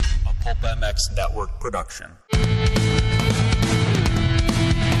PulpMX Network production.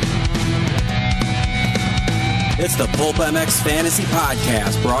 It's the PulpMX Fantasy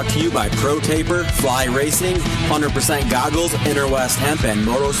Podcast, brought to you by Pro Taper, Fly Racing, 100% Goggles, Interwest Hemp, and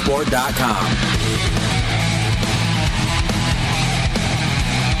Motorsport.com.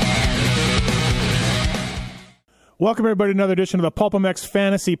 Welcome, everybody, to another edition of the PulpMX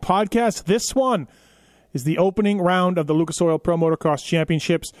Fantasy Podcast. This one is the opening round of the Lucas Oil Pro Motocross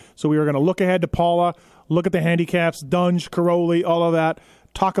Championships. So we are going to look ahead to Paula, look at the handicaps, Dunge, Caroli, all of that,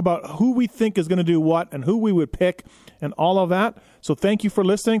 talk about who we think is going to do what and who we would pick and all of that. So thank you for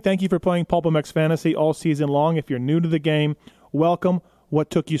listening. Thank you for playing PulpMX Fantasy all season long. If you're new to the game, welcome. What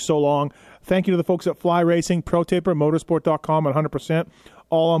took you so long? Thank you to the folks at Fly Racing, Pro Taper, Motorsport.com, and 100%.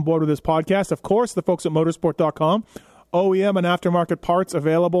 All on board with this podcast. Of course, the folks at Motorsport.com, OEM and aftermarket parts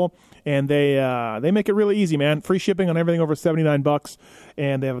available, and they make it really easy, man. Free shipping on everything over $79,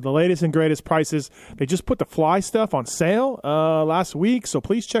 and they have the latest and greatest prices. They just put the Fly stuff on sale last week, so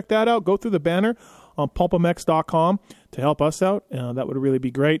please check that out. Go through the banner on PulpMX.com to help us out. That would really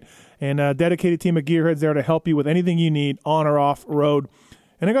be great. And a dedicated team of gearheads there to help you with anything you need on or off road.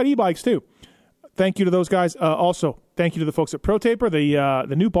 And I got e-bikes too. Thank you to those guys. Also, thank you to the folks at Pro Taper.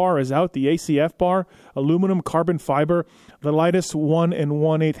 The new bar is out, the ACF bar, aluminum carbon fiber, the lightest 1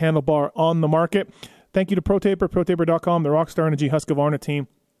 1/8 handlebar on the market. Thank you to Pro Taper, ProTaper.com, the Rockstar Energy Husqvarna team,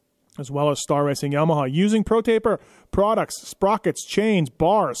 as well as Star Racing Yamaha. Using Pro Taper products, sprockets, chains,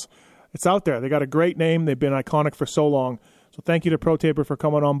 bars. It's out there. They got a great name. They've been iconic for so long. So thank you to Pro Taper for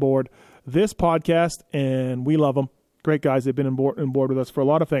coming on board this podcast, and we love them. Great guys. They've been on board with us for a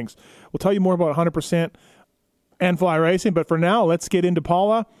lot of things. We'll tell you more about 100% and Fly Racing, but for now, let's get into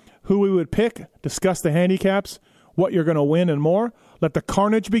Paula, who we would pick, discuss the handicaps, what you're going to win, and more. Let the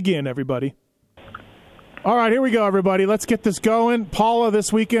carnage begin, everybody. All right, here we go, everybody. Let's get this going. Paula,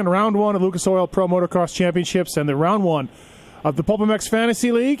 this weekend, round one of Lucas Oil Pro Motocross Championships and the round one of the PulpMX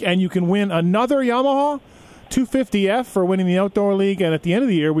Fantasy League, and you can win another Yamaha 250F for winning the Outdoor League, and at the end of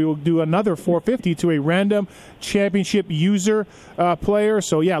the year, we will do another 450 to a random championship user player.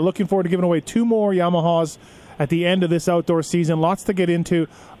 So, yeah, looking forward to giving away 2 more Yamahas at the end of this outdoor season. Lots to get into,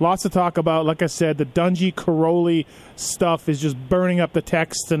 lots to talk about. Like I said, the Dungy Caroli stuff is just burning up the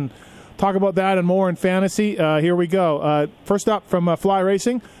text, and talk about that and more in fantasy. Here we go. First up from Fly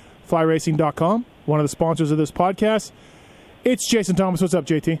Racing, flyracing.com, one of the sponsors of this podcast. It's Jason Thomas. What's up,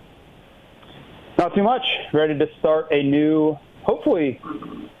 JT? Not too much. Ready to start a new, hopefully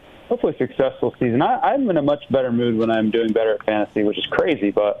successful season. I'm in a much better mood when I'm doing better at fantasy, which is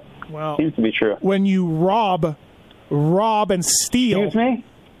crazy, but seems to be true. When you rob and steal,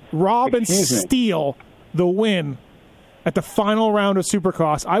 steal the win at the final round of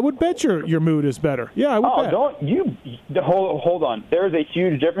Supercross, I would bet your mood is better. Yeah, I would bet. Don't you hold on. There's a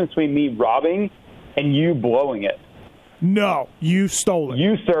huge difference between me robbing and you blowing it. No, you stole it.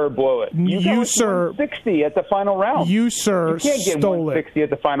 You, sir, blow it. You sir, 160 at the final round. You, sir, stole it. You can't get 160 at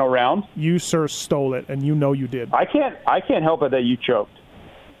the final round. You, sir, stole it, and you know you did. I can't help it that you choked.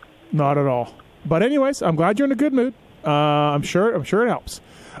 Not at all. But anyways, I'm glad you're in a good mood. I'm sure it helps.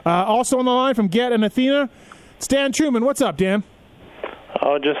 Also on the line from Get and Athena, it's Dan Truman. What's up, Dan?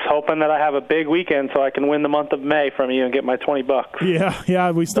 Oh, just hoping that I have a big weekend so I can win the month of May from you and get my $20. Yeah,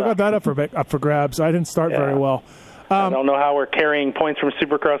 we still got that up for grabs. I didn't start very well. I don't know how we're carrying points from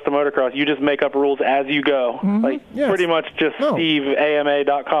Supercross to Motocross. You just make up rules as you go. Mm-hmm. Pretty much just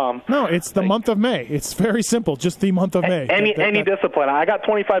SteveAMA.com. No, it's the month of May. It's very simple, just the month of May. Any discipline. I got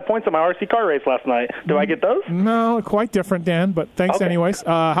 25 points on my RC car race last night. Do I get those? No, quite different, Dan, but thanks anyways.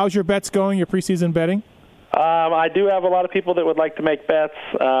 How's your bets going, your preseason betting? I do have a lot of people that would like to make bets.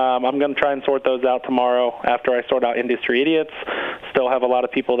 I'm going to try and sort those out tomorrow after I sort out Industry Idiots. Still have a lot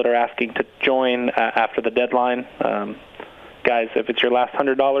of people that are asking to join after the deadline. Guys, if it's your last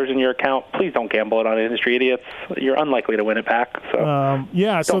 $100 in your account, please don't gamble it on Industry Idiots. You're unlikely to win it back. So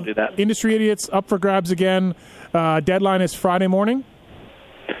don't do that. Industry Idiots up for grabs again. Deadline is Friday morning.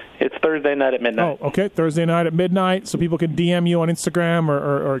 It's Thursday night at midnight. Oh, okay. Thursday night at midnight. So people can DM you on Instagram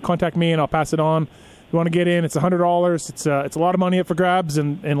or contact me, and I'll pass it on. You want to get in, it's $100. It's a lot of money up for grabs,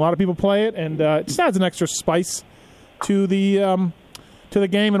 and a lot of people play it, and it just adds an extra spice to the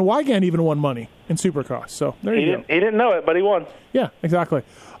game. And Wygand even won money in Supercross, so there you go. He didn't know it, but he won. Yeah, exactly.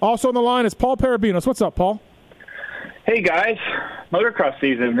 Also on the line is Paul Parabinos. What's up, Paul? Hey guys, motocross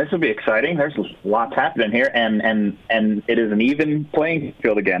season. This will be exciting. There's lots happening here, and it is an even playing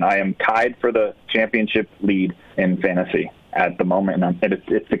field again. I am tied for the championship lead in fantasy at the moment, and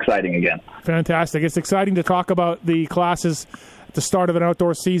it's exciting again. Fantastic. It's exciting to talk about the classes at the start of an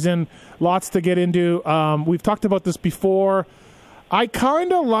outdoor season. Lots to get into. We've talked about this before. I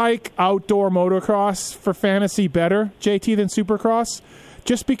kind of like outdoor motocross for fantasy better, JT, than Supercross,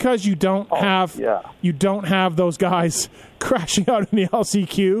 just because you don't have those guys crashing out in the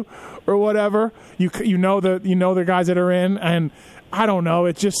LCQ or whatever. You know the guys that are in, and I don't know.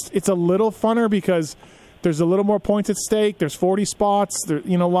 It's a little funner because there's a little more points at stake. There's 40 spots. There,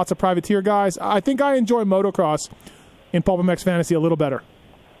 lots of privateer guys. I think I enjoy motocross in PulpMX Fantasy a little better.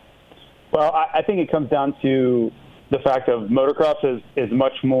 Well, I think it comes down to the fact of motocross is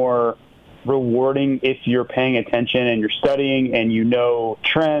much more rewarding if you're paying attention and you're studying and you know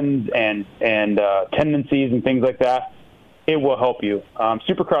trends and tendencies and things like that. It will help you.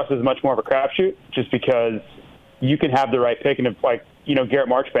 Supercross is much more of a crapshoot just because you can have the right pick, and if Garrett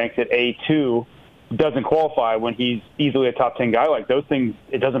Marchbanks at A2 doesn't qualify when he's easily a top 10 guy, like those things,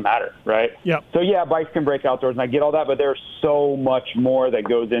 it doesn't matter, right? Yeah. So yeah, bikes can break outdoors, and I get all that, but there's so much more that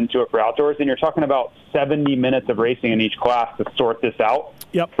goes into it for outdoors, and you're talking about 70 minutes of racing in each class to sort this out.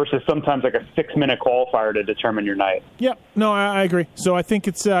 Yep. Versus sometimes like a 6-minute qualifier to determine your night. Yep. No, I agree. So I think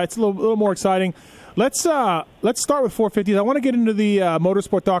it's a little more exciting. Let's start with 450s. I want to get into the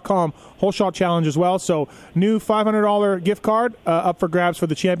motorsport.com Whole Shot Challenge as well. So new $500 gift card up for grabs for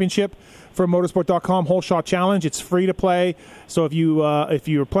the championship for motorsport.com Whole Shot Challenge. It's free to play. So if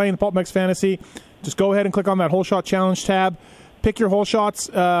you're playing the PulpMX Fantasy, just go ahead and click on that Whole Shot Challenge tab. Pick your hole shots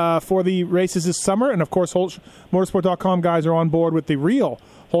for the races this summer. And, of course, motorsport.com guys are on board with the real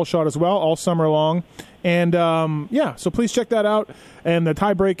hole shot as well all summer long. And, so please check that out. And the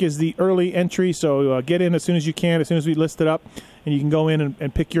tie break is the early entry, so get in as soon as you can, as soon as we list it up, and you can go in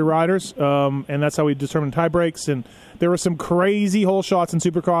and pick your riders. And that's how we determine tie breaks. And there were some crazy hole shots in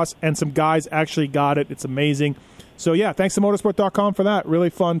Supercross, and some guys actually got it. It's amazing. So, yeah, thanks to motorsport.com for that.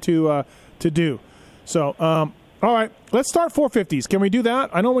 Really fun to do. So, all right, let's start 450s. Can we do that?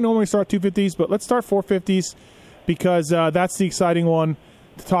 I know we normally start 250s, but let's start 450s because that's the exciting one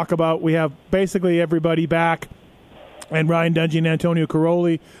to talk about. We have basically everybody back, and Ryan Dungey and Antonio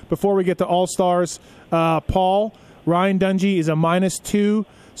Caroli. Before we get to All-Stars, Paul, Ryan Dungey is a -2,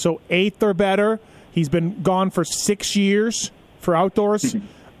 so 8th or better. He's been gone for 6 years for outdoors,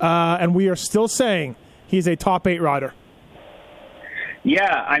 and we are still saying he's a top 8 rider.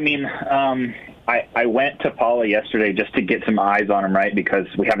 Yeah, I mean, I went to Paula yesterday just to get some eyes on him, right, because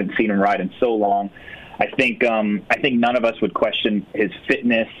we haven't seen him ride in so long. I think none of us would question his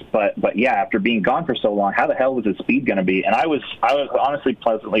fitness, but yeah, after being gone for so long, how the hell was his speed going to be? And I was honestly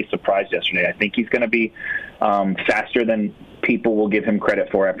pleasantly surprised yesterday. I think he's going to be faster than people will give him credit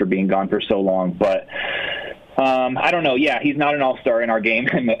for after being gone for so long. But I don't know. Yeah, he's not an all-star in our game.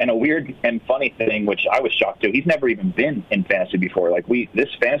 And a weird and funny thing, which I was shocked to, he's never even been in fantasy before. Like this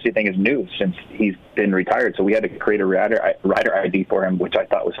fantasy thing is new since he's been retired. So we had to create a rider ID for him, which I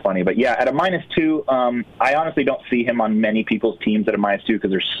thought was funny. But yeah, at a -2, I honestly don't see him on many people's teams at a -2 because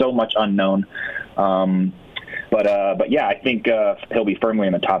there's so much unknown. But yeah, I think he'll be firmly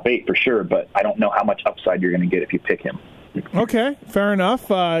in the top 8 for sure. But I don't know how much upside you're going to get if you pick him. Okay, fair enough.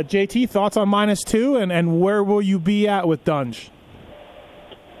 JT, thoughts on -2, and where will you be at with Dunge?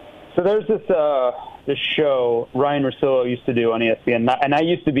 So there's this show Ryan Russillo used to do on ESPN, and I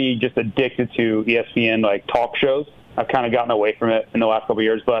used to be just addicted to ESPN like talk shows. I've kind of gotten away from it in the last couple of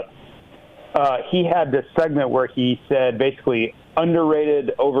years, but he had this segment where he said basically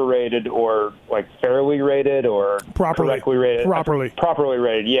underrated, overrated, or like fairly rated, or correctly rated. Properly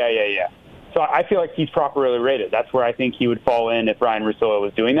rated. Yeah. So I feel like he's properly rated. That's where I think he would fall in if Ryan Russillo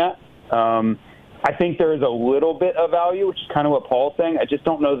was doing that. I think there is a little bit of value, which is kind of what Paul's saying. I just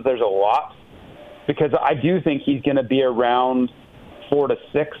don't know that there's a lot because I do think he's going to be around 4 to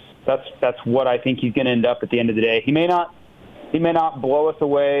 6. That's what I think he's going to end up at the end of the day. He may not blow us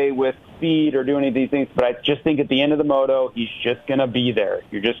away with speed or do any of these things, but I just think at the end of the moto, he's just going to be there.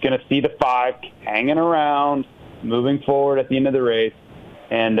 You're just going to see the 5 hanging around, moving forward at the end of the race.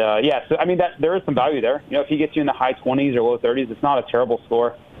 And, so, I mean, there is some value there. If he gets you in the high 20s or low 30s, it's not a terrible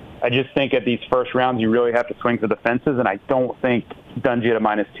score. I just think at these first rounds, you really have to swing for the fences, and I don't think Dungey at a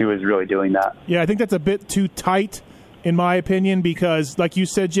 -2 is really doing that. Yeah, I think that's a bit too tight, in my opinion, because, like you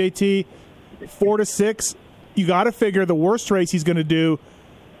said, JT, 4 to 6, you got to figure the worst race he's going to do,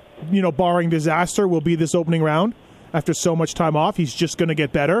 barring disaster, will be this opening round. After so much time off, he's just going to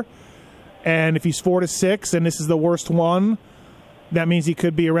get better. And if he's 4 to 6 and this is the worst one, that means he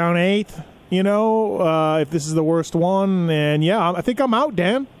could be around 8th, if this is the worst one. And, yeah, I think I'm out,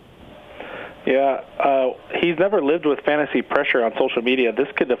 Dan. Yeah, he's never lived with fantasy pressure on social media. This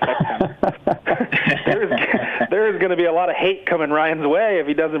could affect him. there is going to be a lot of hate coming Ryan's way if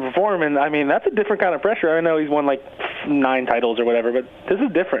he doesn't perform. And, I mean, that's a different kind of pressure. I know he's won, like, 9 titles or whatever, but this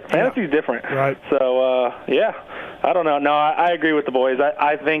is different. Fantasy's different. Right. So, I don't know. No, I agree with the boys.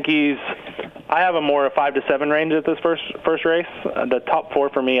 I think I have a more 5 to 7 range at this first race. The top 4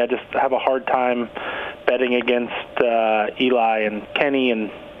 for me, I just have a hard time betting against Eli and Kenny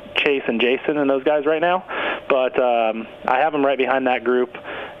and Chase and Jason and those guys right now. But I have them right behind that group.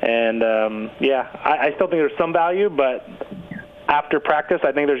 And, I still think there's some value, but after practice,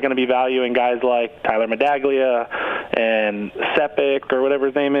 I think there's going to be value in guys like Tyler Medaglia and Sepik or whatever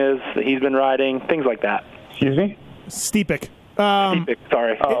his name is that he's been riding, things like that. Excuse me? Steepik. Steepik,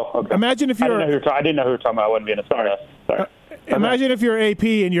 sorry. Oh, okay. Imagine if you're... I didn't know who you were talking about. I wasn't being a sorry. Imagine if you're AP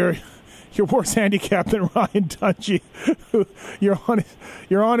and you're worse handicapped than Ryan Dungey.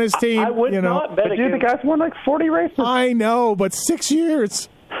 You're on his team. I would not bet against... Dude, the guy's won like 40 races. I know, but 6 years.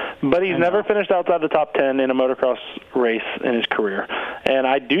 But he's never finished outside the top 10 in a motocross race in his career. And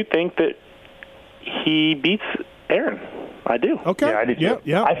I do think that he beats Aaron. I do. Okay. Yeah, I do too.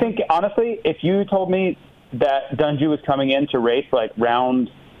 Yeah. I think, honestly, if you told me that Dungey was coming in to race like round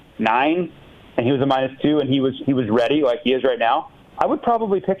 9 and he was a -2 and he was ready like he is right now, I would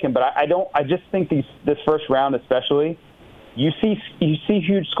probably pick him. But I just think this first round especially, you see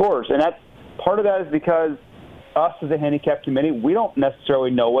huge scores. And that's part of that is because us as a handicap committee, we don't necessarily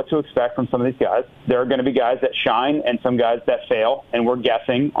know what to expect from some of these guys. There are going to be guys that shine and some guys that fail, and we're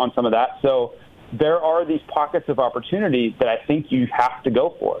guessing on some of that. So there are these pockets of opportunity that I think you have to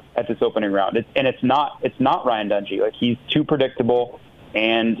go for at this opening round. It's not Ryan Dungey. Like, he's too predictable,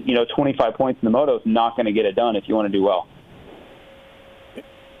 and 25 points in the moto is not going to get it done if you want to do well.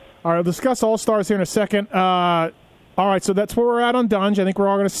 All right, we'll discuss All-Stars here in a second. All right, so that's where we're at on Dungey. I think we're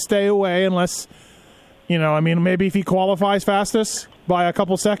all going to stay away unless... maybe if he qualifies fastest by a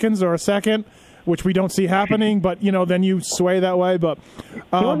couple seconds or a second, which we don't see happening, but, then you sway that way. But he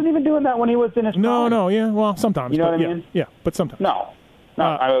wasn't even doing that when he was in his prime. No, yeah, well, sometimes. You know what I mean? Yeah, but sometimes. No.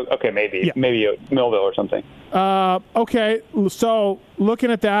 Okay, maybe. Yeah. Maybe Millville or something. Okay, so looking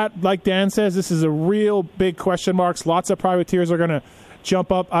at that, like Dan says, this is a real big question marks. Lots of privateers are going to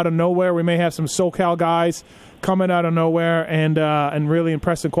jump up out of nowhere. We may have some SoCal guys coming out of nowhere and really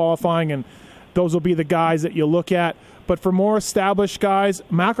impress in qualifying, and those will be the guys that you look at. But for more established guys,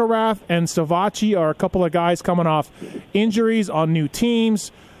 McElrath and Savacci are a couple of guys coming off injuries on new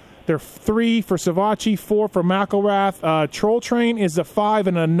teams. They're 3 for Savacci, 4 for McElrath. Troll Train is a 5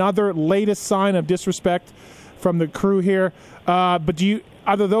 and another latest sign of disrespect from the crew here. But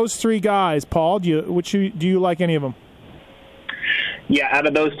out of those 3 guys, Paul, do you like any of them? Yeah, out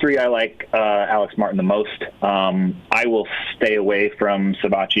of those 3, I like Alex Martin the most. I will stay away from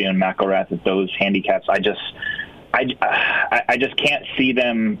Savacci and McElrath at those handicaps. I just can't see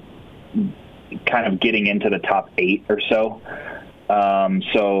them kind of getting into the top 8 or so.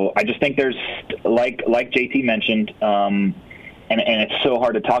 So I just think there's, like JT mentioned, and it's so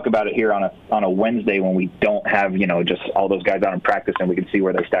hard to talk about it here on a Wednesday when we don't have just all those guys out in practice and we can see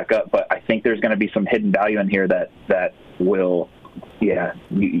where they stack up. But I think there's going to be some hidden value in here that will. Yeah,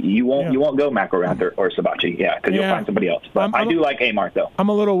 you won't go McElrath or Savacci, because you'll find somebody else. But I do like Amart, though. I'm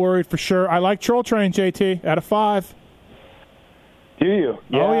a little worried for sure. I like Troll Train, JT, out of 5. Do you?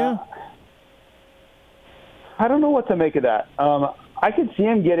 Yeah. Oh, yeah. I don't know what to make of that. I could see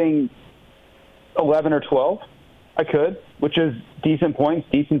him getting 11 or 12. I could, which is decent points,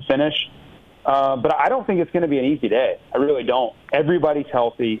 decent finish. But I don't think it's going to be an easy day. I really don't. Everybody's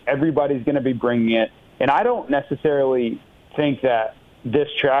healthy. Everybody's going to be bringing it. And I don't necessarily think that this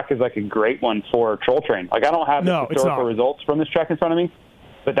track is like a great one for Troll Train. Like, I don't have the historical results from this track in front of me,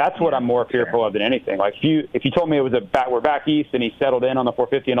 but that's what I'm more fearful of than anything. Like, if you told me it was we're back east and he settled in on the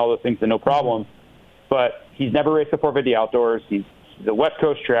 450 and all those things, then no problem. But he's never raced the 450 outdoors. He's a West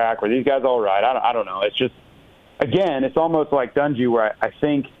Coast track where these guys all ride. I don't know. It's just, again, it's almost like Dungey, where I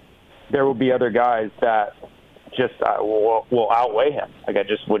think there will be other guys that just will outweigh him. Like, I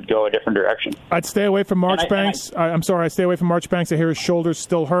just would go a different direction. I'd stay away from Marchbanks. I'm sorry, I'd stay away from Marchbanks. I hear his shoulders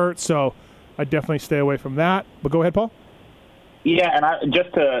still hurt, so I'd definitely stay away from that. But go ahead, Paul. Yeah, and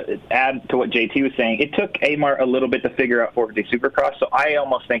just to add to what JT was saying, it took Amart a little bit to figure out 450 Supercross, so I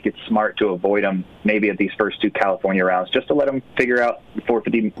almost think it's smart to avoid him maybe at these first 2 California rounds, just to let him figure out the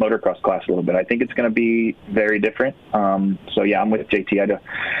 450 motocross class a little bit. I think it's going to be very different. So, yeah, I'm with JT.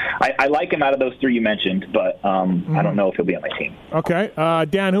 I like him out of those 3 you mentioned, but I don't know if he'll be on my team. Okay.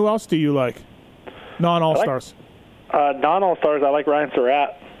 Dan, who else do you like? Non-All-Stars. Non-All-Stars, I like Ryan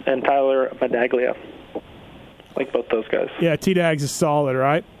Surratt and Tyler Medaglia. Like both those guys. Yeah, T-Dags is solid,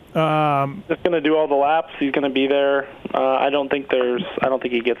 right? Just going to do all the laps. He's going to be there. I don't think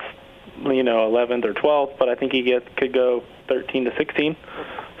he gets, 11th or 12th, but I think he could go 13 to 16,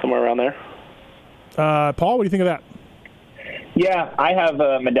 somewhere around there. Paul, what do you think of that? Yeah, I have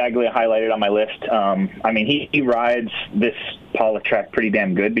Medaglia highlighted on my list. I mean, he rides this Paula track pretty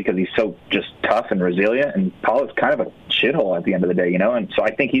damn good because he's so just tough and resilient, and Paula's kind of a shithole at the end of the day, and so I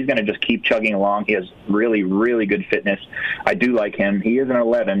think he's going to just keep chugging along. He has really, really good fitness. I do like him. He is an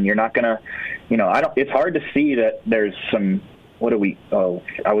 11. You're not going to, it's hard to see that there's some, I was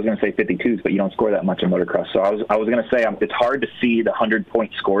going to say 52s, but you don't score that much in motocross. So I was going to say it's hard to see the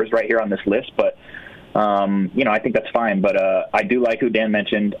 100-point scores right here on this list, but I think that's fine, but I do like who Dan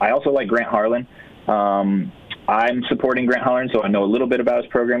mentioned. I also like Grant Harlan. I'm supporting Grant Harlan, so I know a little bit about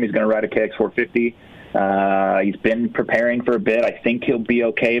his program. He's going to ride a KX 450. He's been preparing for a bit. I think he'll be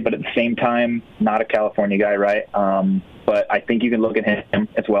okay, but at the same time, not a California guy, right? But I think you can look at him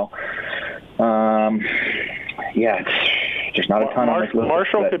as well. It's just not a ton on this list.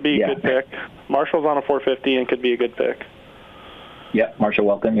 Marshall could be a good pick. Marshall's on a 450 and could be a good pick. Yeah, Marshall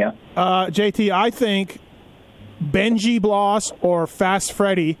Welkin, yeah. JT, I think Benji Bloss or Fast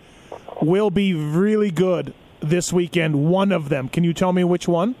Freddy will be really good this weekend, one of them. Can you tell me which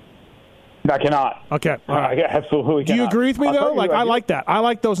one? I cannot. Okay. All right. I absolutely cannot. Do you agree with me, though? I like that. I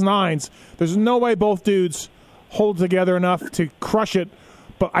like those 9s. There's no way both dudes hold together enough to crush it,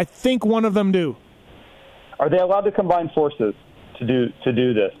 but I think one of them do. Are they allowed to combine forces to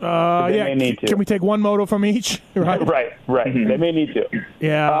do this? They may need to. Can we take one moto from each? Right. Right. Mm-hmm. They may need to.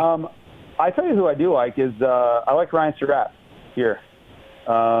 Yeah. I tell you who I do like is I like Ryan Surratt here.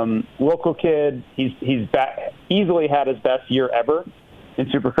 Local kid. He's easily had his best year ever in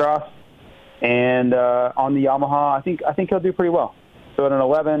Supercross, and on the Yamaha, I think he'll do pretty well. So at an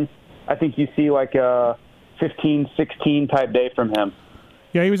 11, I think you see like a 15, 16 type day from him.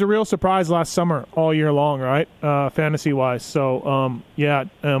 Yeah, he was a real surprise last summer, all year long, right? Fantasy-wise. So,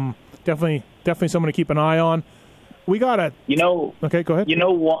 definitely someone to keep an eye on. We got a... Okay, go ahead.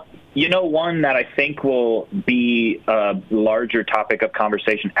 One that I think will be a larger topic of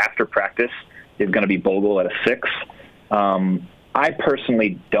conversation after practice is going to be Bogle at a 6. I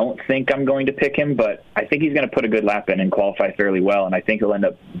personally don't think I'm going to pick him, but I think he's going to put a good lap in and qualify fairly well, and I think he'll end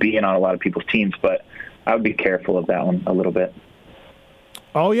up being on a lot of people's teams, but I would be careful of that one a little bit.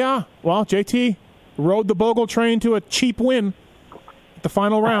 Oh, yeah. Well, JT rode the Bogle train to a cheap win at the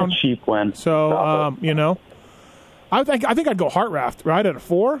final round. Cheap win. So, I think I'd go Hartraft, right, at a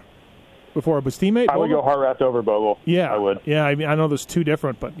 4 before it was teammate. I would go Hartraft over Bogle. Yeah. I would. Yeah, I mean, I know there's two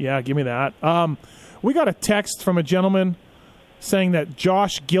different, but yeah, give me that. We got a text from a gentleman saying that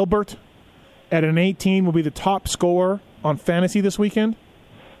Josh Gilbert at an 18 will be the top scorer on fantasy this weekend,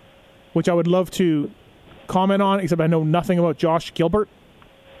 which I would love to comment on, except I know nothing about Josh Gilbert.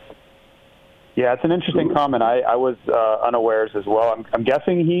 Yeah, it's an interesting comment. I was unawares as well. I'm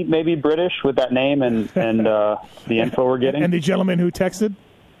guessing he may be British with that name and the info we're getting. And the gentleman who texted?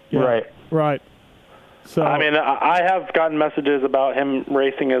 Yeah. Right. So I mean, I have gotten messages about him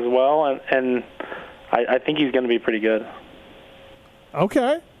racing as well, and I think he's going to be pretty good.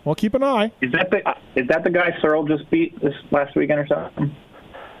 Okay. Well, keep an eye. Is that the guy Searle just beat this last weekend or something?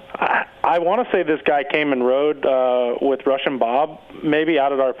 I want to say this guy came and rode with Russian Bob, maybe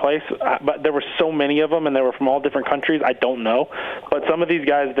out at our place, but there were so many of them, and they were from all different countries. I don't know. But some of these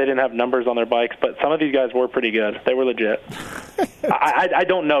guys, they didn't have numbers on their bikes, but some of these guys were pretty good. They were legit. I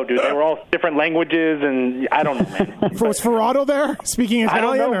don't know, dude. They were all different languages, and I don't know, man. Was Ferrato there speaking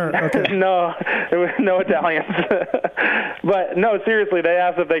Italian? Okay. No, there was no Italians. But, no, seriously, they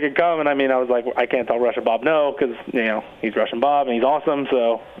asked if they could come, and I mean, I was like, I can't tell Russian Bob no, because, he's Russian Bob, and he's awesome,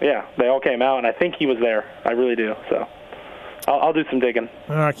 so, yeah, they all came out, and I think he was there. I really do, so I'll do some digging.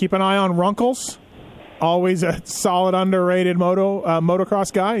 Keep an eye on Runkles. Always a solid, underrated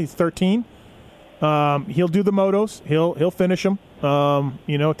motocross guy. He's 13. He'll do the motos. He'll finish them.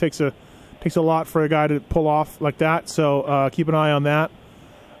 It takes a lot for a guy to pull off like that. So keep an eye on that.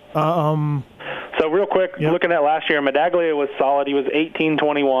 So real quick, looking at last year, Medaglia was solid. He was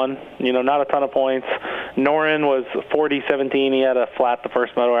 18-21, not a ton of points. Norin was 40-17. He had a flat the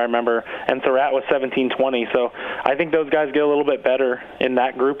first moto, I remember. And Surratt was 17-20. So I think those guys get a little bit better in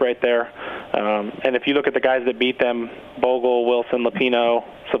that group right there. And if you look at the guys that beat them, Bogle, Wilson, Lapino,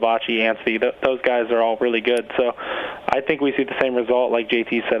 Savacci, Ansby, those guys are all really good. So I think we see the same result, like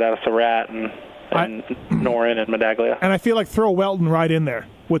JT said, out of Surratt and Norin and Medaglia. And I feel like throw Welton right in there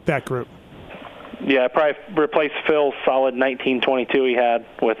with that group. Yeah, probably replace Phil's solid 19-22 he had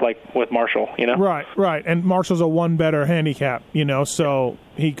with Marshall, Right. And Marshall's a one better handicap, so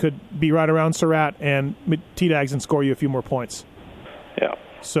he could be right around Surratt and T-Dags and score you a few more points. Yeah.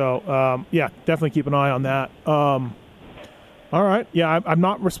 So, definitely keep an eye on that. All right. Yeah, I'm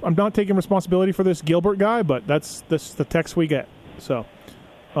not taking responsibility for this Gilbert guy, but that's the text we get. So,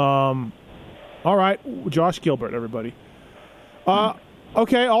 all right, Josh Gilbert, everybody.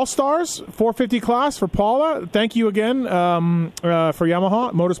 Okay, All-Stars, 450 class for Paula. Thank you again for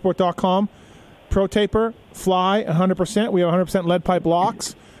Yamaha, motorsport.com. Pro Taper, Fly, 100%. We have 100% lead pipe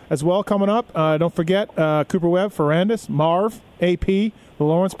locks as well coming up. Don't forget, Cooper Webb, Ferrandis, Marv, AP, the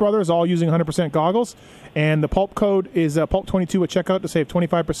Lawrence brothers, all using 100% goggles. And the Pulp code is Pulp22 at checkout to save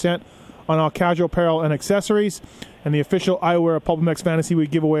 25% on all casual apparel and accessories. And the official eyewear of PulpMX Fantasy, we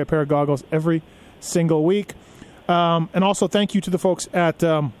give away a pair of goggles every single week. And also thank you to the folks at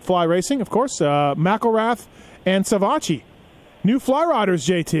Fly Racing, of course, McElrath and Savachi. New Fly Riders,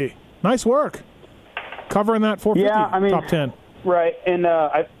 JT. Nice work. Covering that 450 top 10. Right, and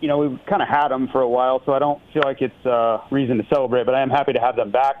we've kind of had them for a while, so I don't feel like it's reason to celebrate. But I am happy to have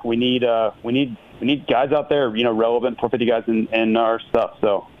them back. We need guys out there, relevant 450 guys in our stuff.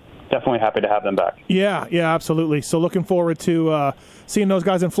 So definitely happy to have them back. Yeah, absolutely. So looking forward to seeing those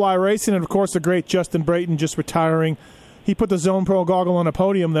guys in Fly Racing, and of course the great Justin Brayton just retiring. He put the Zone Pro goggle on a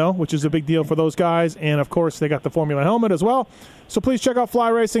podium, though, which is a big deal for those guys. And, of course, they got the Formula helmet as well. So please check out Fly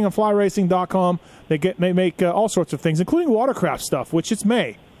Racing on flyracing.com. They make all sorts of things, including watercraft stuff, which it's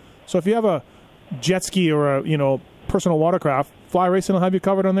May. So if you have a jet ski or a personal watercraft, Fly Racing will have you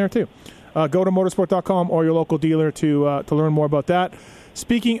covered on there, too. Go to motorsport.com or your local dealer to learn more about that.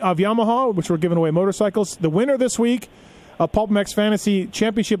 Speaking of Yamaha, which we're giving away motorcycles, the winner this week of PulpMX Fantasy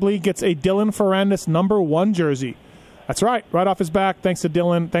Championship League gets a Dylan Ferrandis #1 jersey. That's right off his back. Thanks to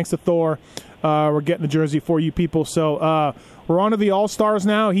Dylan. Thanks to Thor. We're getting the jersey for you people. So we're on to the All-Stars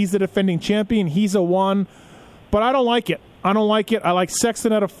now. He's the defending champion. He's a 1. But I don't like it. I like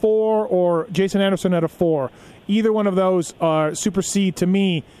Sexton at a 4 or Jason Anderson at a 4. Either one of those supersede, to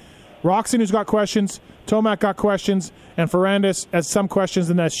me, Roxon, who's got questions, Tomac got questions, and Ferrandis has some questions,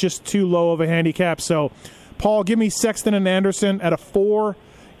 and that's just too low of a handicap. So, Paul, give me Sexton and Anderson at a 4.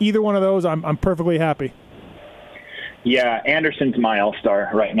 Either one of those, I'm perfectly happy. Yeah, Anderson's my all-star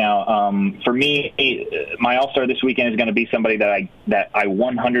right now. For me, my all-star this weekend is going to be somebody that I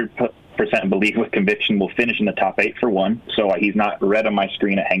 100% believe with conviction will finish in the top 8 for one. So he's not red on my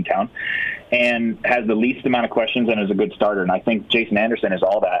screen at Hangtown, and has the least amount of questions and is a good starter. And I think Jason Anderson is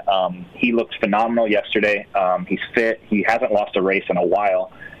all that. He looked phenomenal yesterday. He's fit. He hasn't lost a race in a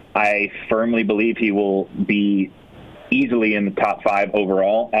while. I firmly believe he will be easily in the top 5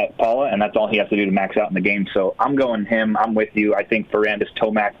 overall at Paula, and that's all he has to do to max out in the game. So I'm going him. I'm with you. I think Ferrandis,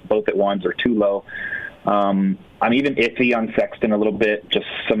 Tomac, both at ones are too low. I'm even iffy on Sexton a little bit, just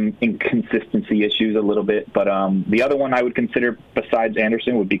some inconsistency issues a little bit. But the other one I would consider besides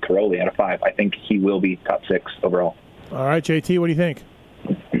Anderson would be Caroli at a 5. I think he will be top 6 overall. All right, JT, what do you think?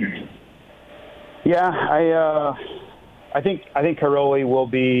 Yeah, I think Caroli will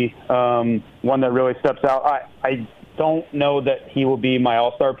be one that really steps out. I don't know that he will be my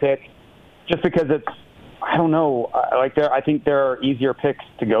all-star pick, just because I don't know. I think there are easier picks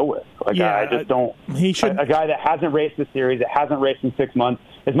to go with. I just don't. He should. A guy that hasn't raced this series, that hasn't raced in 6 months.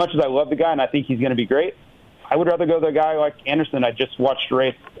 As much as I love the guy and I think he's going to be great, I would rather go to a guy like Anderson I just watched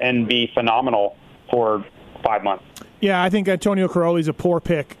race and be phenomenal for 5 months. Yeah, I think Antonio Caroli's a poor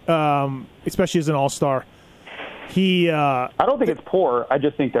pick, especially as an all-star. I don't think it's poor. I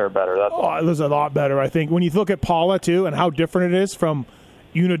just think they're better. There's a lot better, I think. When you look at Paula, too, and how different it is from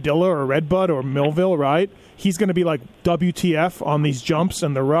Unadilla or Redbud or Millville, right? He's going to be like WTF on these jumps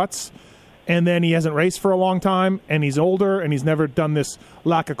and the ruts, and then he hasn't raced for a long time, and he's older, and he's never done this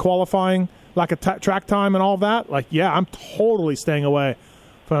lack of qualifying, lack of track time and all that. I'm totally staying away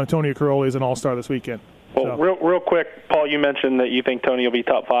from Antonio Caroli as an all-star this weekend. Well, real quick, Paul, you mentioned that you think Tony will be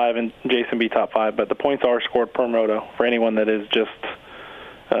top 5 and Jason be top 5, but the points are scored per moto for anyone that is just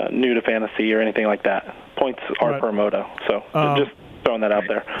new to fantasy or anything like that. Points are per moto, so just throwing that out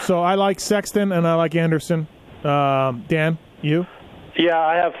there. So I like Sexton and I like Anderson. Dan, you? Yeah,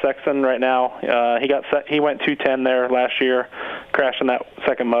 I have Sexton right now. He went 210 there last year, crashed in that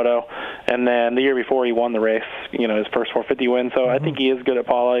second moto, and then the year before he won the race, his first 450 win. So I think he is good at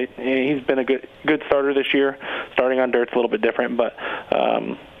Paula. He's been a good starter this year. Starting on dirt's a little bit different, but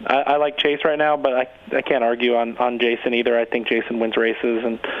I like Chase right now, but I can't argue on Jason either. I think Jason wins races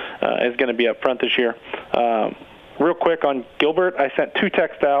and is going to be up front this year. Real quick on Gilbert, I sent 2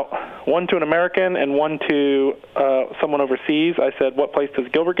 texts out, one to an American and one to someone overseas. I said, what place does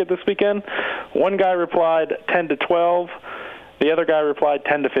Gilbert get this weekend? One guy replied 10 to 12. The other guy replied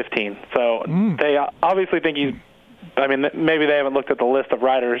 10 to 15. So they obviously think maybe they haven't looked at the list of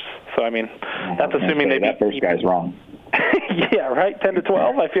riders. So, that's assuming that first guy's wrong. Yeah, right? 10 to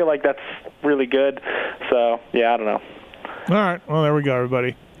 12? I feel like that's really good. So, yeah, I don't know. All right. Well, there we go,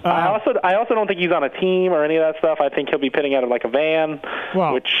 everybody. I also don't think he's on a team or any of that stuff. I think he'll be pitting out of like a van.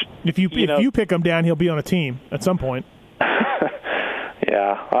 Well, which if you pick him down, he'll be on a team at some point.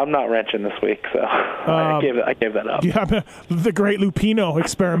 Yeah, I'm not wrenching this week, so I gave that up. Yeah, the great Lupino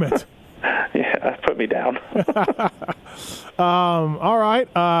experiment. Yeah, put me down. All right.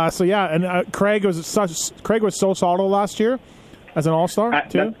 So yeah, and Craig was so solid last year as an All-Star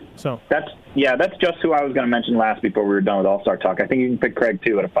too. That's just who I was going to mention last before we were done with All-Star talk. I think you can pick Craig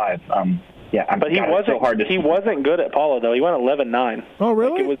too at a 5. But he wasn't good at Paula though. He went 11-9. Oh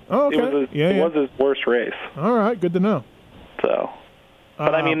really? Like okay. It was his worst race. All right, good to know. So.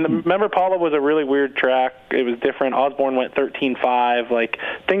 But, I mean, remember Paula was a really weird track. It was different. Osborne went 13-5. Like,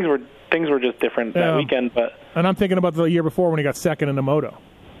 things were just different that weekend. And I'm thinking about the year before when he got second in the moto.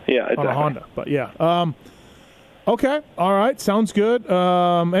 Yeah, exactly. On a Honda. But, yeah. Okay. All right. Sounds good.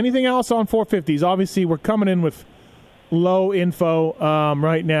 Anything else on 450s? Obviously, we're coming in with low info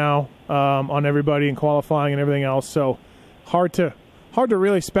right now on everybody and qualifying and everything else. So, hard to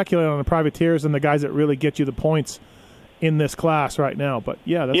really speculate on the privateers and the guys that really get you the points in this class right now. But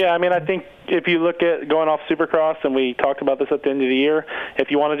I mean, I think if you look at going off Supercross, and we talked about this at the end of the year, if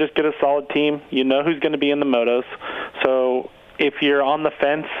you want to just get a solid team, you know who's going to be in the motos. So if you're on the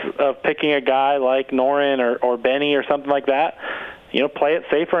fence of picking a guy like Norin or Benny or something like that, play it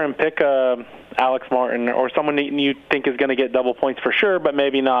safer and pick Alex Martin or someone that you think is going to get double points for sure, but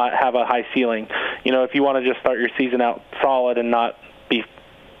maybe not have a high ceiling. If you want to just start your season out solid and not be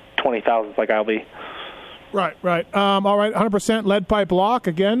 20,000 like I'll be. Right. All right, 100% lead pipe lock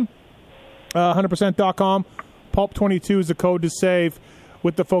again. 100%.com. Pulp22 is the code to save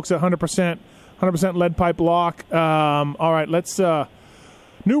with the folks at 100%. 100% lead pipe lock. All right, let's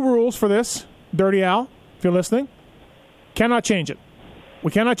new rules for this. Dirty Al, if you're listening, cannot change it.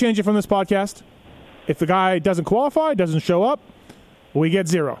 We cannot change it from this podcast. If the guy doesn't qualify, doesn't show up, we get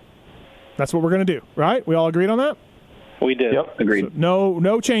 0. That's what we're going to do, right? We all agreed on that? We did. Yep, agreed. So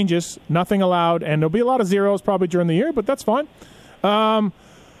no changes, nothing allowed, and there'll be a lot of zeros probably during the year, but that's fine. I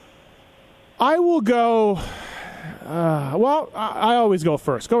will go. I always go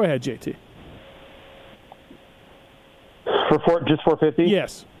first. Go ahead, JT. Just 450?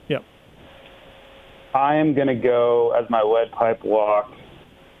 Yes. Yep. I am going to go as my lead pipe lock.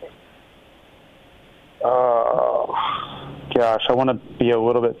 Gosh, I want to be a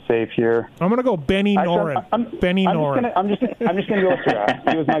little bit safe here. I'm going to go Benny Norin. Norin. I'm just going to go with Surratt.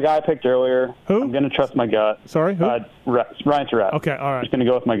 He was my guy I picked earlier. Who? I'm going to trust my gut. Sorry, who? Ryan Surratt. Okay, all right. I'm just going to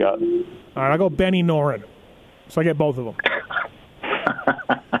go with my gut. All right, I'll go Benny Norin. So I get both of them.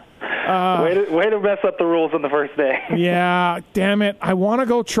 Way to mess up the rules on the first day. Yeah, damn it. I want to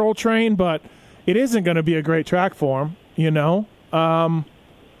go Troll Train, but it isn't going to be a great track for him,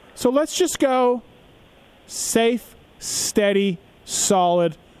 So let's just go safe, steady,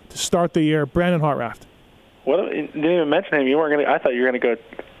 solid to start the year. Brandon Hartraft. What? You didn't even mention him. You weren't going to. I thought you were going to go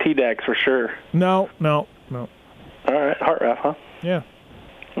T-Dags for sure. No. All right, Hartraft, huh? Yeah.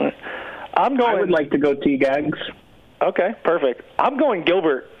 All right. I would like to go T-Gags. Okay, perfect. I'm going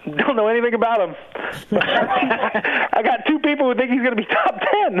Gilbert. Don't know anything about him. I got 2 people who think he's going to be top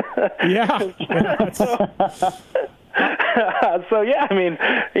 10. Yeah. So yeah, I mean,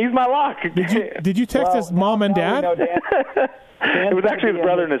 he's my lock. Did you text his mom and dad? It was actually his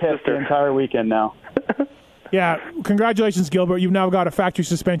brother and his sister. The entire weekend now. Yeah, congratulations, Gilbert. You've now got a factory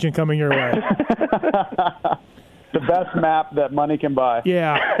suspension coming your way. The best map that money can buy.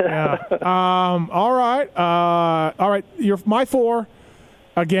 Yeah. All right. You're my 4.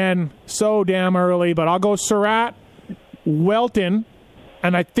 Again, so damn early, but I'll go Surratt, Welton,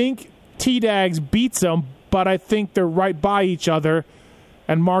 and I think T-Dags beats them, but I think they're right by each other,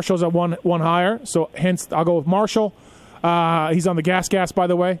 and Marshall's at one higher, so hence I'll go with Marshall. He's on the gas, by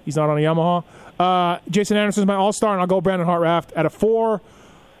the way. He's not on a Yamaha. Jason Anderson's my all-star, and I'll go Brandon Hartraft at a 4.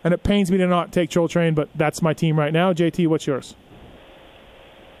 And it pains me to not take Troll Train, but that's my team right now. JT, what's yours?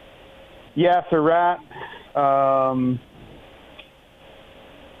 Yeah, Surratt.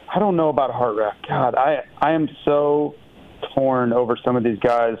 I don't know about Hartraft. God, I am so torn over some of these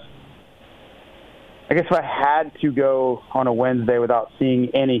guys. I guess if I had to go on a Wednesday without seeing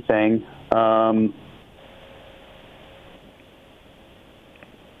anything, I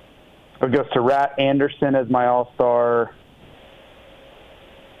would go Surratt, Anderson as my all-star.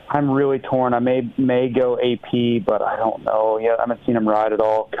 I'm really torn. I may go AP, but I don't know. Yeah, I haven't seen him ride at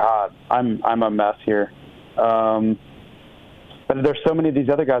all. God, I'm a mess here. But there's so many of these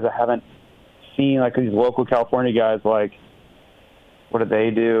other guys I haven't seen, like these local California guys. Like, what do they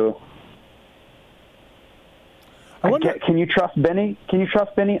do? Can you trust Benny?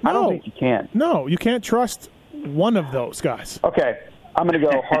 No. I don't think you can. No, you can't trust one of those guys. Okay, I'm going to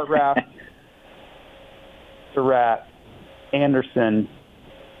go Hartraft, Surratt, Anderson,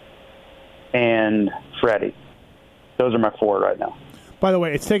 and Freddie. Those are my 4 right now. By the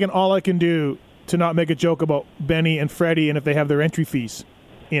way, it's taken all I can do to not make a joke about Benny and Freddie and if they have their entry fees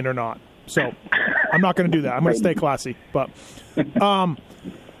in or not. So I'm not going to do that. I'm going to stay classy. But all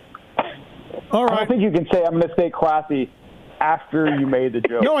right. I don't think you can say I'm going to stay classy after you made the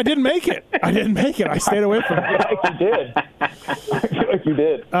joke. No, I didn't make it. I stayed away from it. I feel like you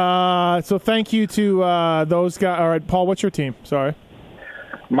did. So thank you to those guys. All right, Paul, what's your team? Sorry.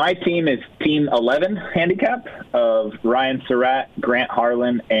 My team is Team 11 handicap of Ryan Surratt, Grant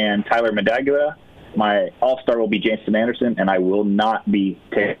Harlan, and Tyler Medaglia. My all-star will be Jason Anderson, and I will not be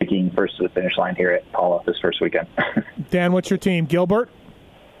taking first to the finish line here at Paula this first weekend. Dan, what's your team? Gilbert?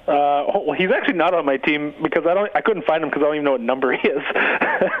 Well, he's actually not on my team because I couldn't find him because I don't even know what number he is.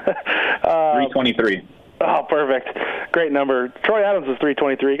 323. Oh, perfect. Great number. Troy Adams is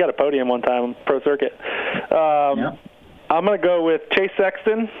 323. He got a podium one time on Pro Circuit. Yeah. I'm going to go with Chase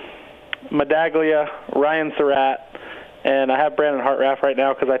Sexton, Medaglia, Ryan Surratt, and I have Brandon Hartraff right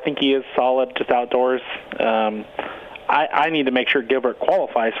now because I think he is solid just outdoors. I need to make sure Gilbert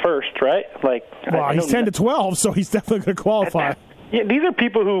qualifies first, right? He's 10 to 12, so he's definitely going to qualify. Yeah, these are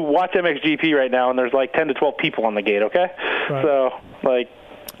people who watch MXGP right now, and there's 10 to 12 people on the gate, okay? Right. So,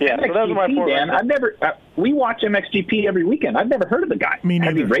 yeah, MXGP, so those are my four. Dan, I've never. We watch MXGP every weekend. I've never heard of the guy. Me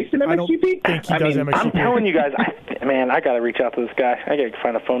neither. Have you raced in MXGP? I don't think he does MXGP. I'm telling you guys, I got to reach out to this guy. I got to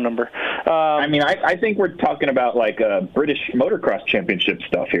find a phone number. I think we're talking about British motocross championship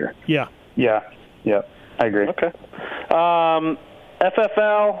stuff here. Yeah. Yeah, I agree. Okay.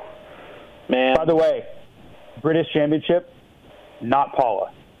 FFL, man. By the way, British Championship, not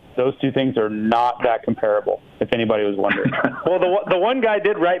Paula. Those two things are not that comparable, if anybody was wondering. Well, the one guy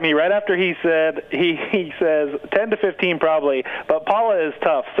did write me right after he said, he says 10 to 15 probably, but Paula is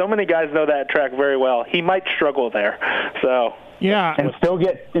tough. So many guys know that track very well. He might struggle there. So yeah, and still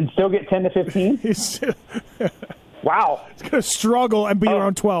get 10 to 15. Wow, he's gonna struggle and be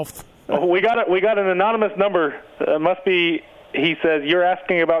around 12th. We got an anonymous number. Must be. He says you're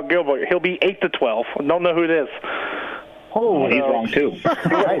asking about Gilbert. He'll be 8 to 12. Don't know who it is. Oh, he's wrong too.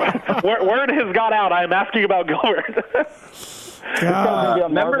 Word has got out. I am asking about Gilbert.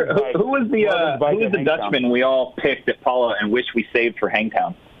 Remember who was the Dutchman we all picked at Paula and wish we saved for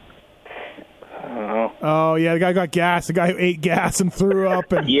Hangtown? Oh yeah, the guy got gas. The guy who ate gas and threw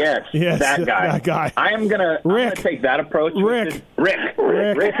up. And yes, that guy. I'm gonna take that approach. Rick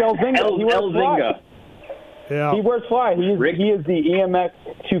Elzinga. Yeah, he wears fly. He is the EMX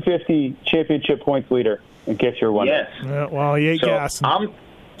 250 championship points leader. In case you're wondering. Yes. Yeah, well, he ate gas. I'm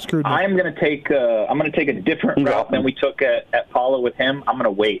going to take a different route than we took at Paula with him. I'm going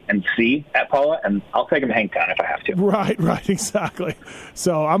to wait and see at Paula, and I'll take him to Hangtown if I have to. Right, exactly.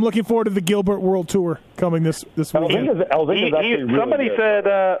 So I'm looking forward to the Gilbert World Tour coming this weekend. Somebody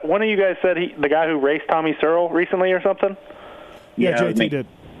said one of you guys said the guy who raced Tommy Searle recently or something. Yeah, JT did.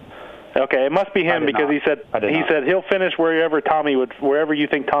 Okay, it must be him because he said he'll finish wherever you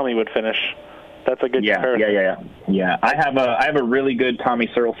think Tommy would finish. That's a good comparison. Yeah. I have a really good Tommy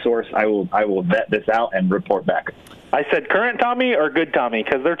Searle source. I will vet this out and report back. I said current Tommy or good Tommy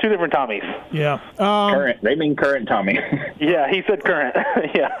because they're two different Tommies. Yeah. Current. They mean current Tommy. Yeah, he said current.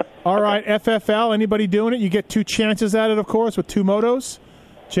 Yeah. All right, FFL. Anybody doing it? You get two chances at it, of course, with two motos.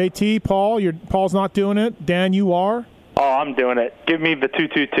 JT, Paul. Paul's not doing it. Dan, you are. Oh, I'm doing it. Give me the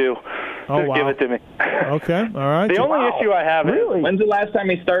 222. Oh, wow. Give it to me. Okay. All right. The only issue I have is when's the last time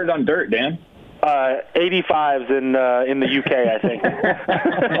he started on dirt, Dan? 85s in the UK, I think.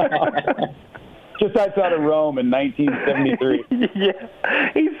 Just outside of Rome in 1973. Yeah,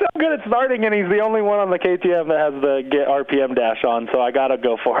 he's so good at starting, and he's the only one on the KTM that has the get RPM dash on, so I got to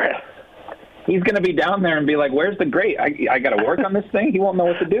go for it. He's going to be down there and be like, where's the grate? I got to work on this thing? He won't know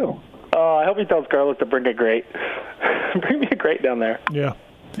what to do. Oh, I hope he tells Carlos to bring a grate. Bring me a grate down there. Yeah.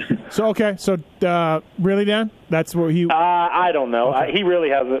 So really, Dan? That's where he. I don't know. Okay. He really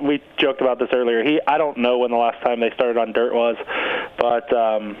hasn't. We joked about this earlier. I don't know when the last time they started on dirt was, but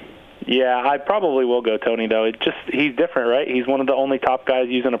yeah, I probably will go Tony though. He's different, right? He's one of the only top guys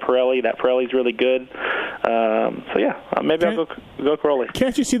using a Pirelli. That Pirelli's really good. So yeah, maybe I'll go Pirelli.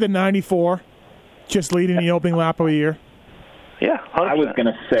 Can't you see the 94 just leading the opening lap of a year? Yeah, 100%. I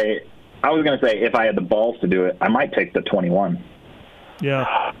was gonna say if I had the balls to do it, I might take the 21.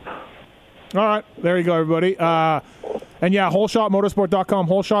 Yeah. All right. There you go, everybody. And, yeah, WholeShotMotorsport.com,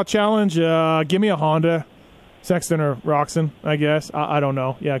 Whole Shot Challenge. Give me a Honda, Sexton or Roxon, I guess. I don't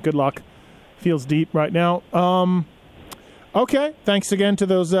know. Yeah, good luck. Feels deep right now. Okay. Thanks again to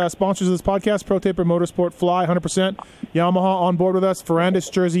those sponsors of this podcast, Pro Taper Motorsport, Fly, 100%. Yamaha on board with us.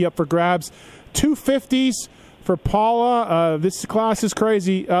 Ferrandis jersey up for grabs. 250s for Paula. This class is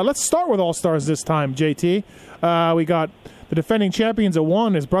crazy. Let's start with All-Stars this time, JT. We got The defending champion's a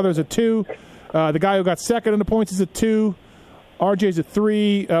 1. His brother's a 2. The guy who got second in the points is a 2. RJ's a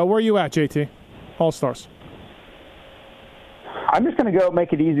 3. Where are you at, JT? All-Stars. I'm just going to go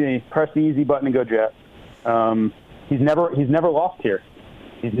make it easy, press the easy button and go Jet. He's never lost here.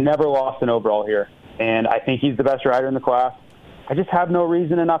 He's never lost an overall here. And I think he's the best rider in the class. I just have no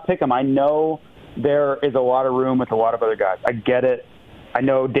reason to not pick him. I know there is a lot of room with a lot of other guys. I get it. I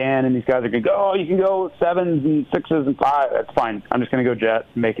know Dan and these guys are going to go, oh, you can go 7s and 6s and 5s. That's fine. I'm just going to go Jet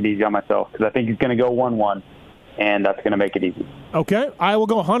and make it easy on myself because I think he's going to go 1-1, and that's going to make it easy. Okay. I will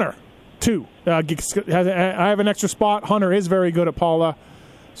go Hunter, 2. I have an extra spot. Hunter is very good at Paula.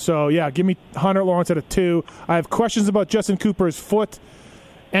 So, yeah, give me Hunter Lawrence at a 2. I have questions about Justin Cooper's foot,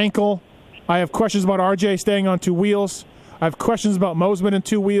 ankle. I have questions about RJ staying on 2 wheels. I have questions about Mosman and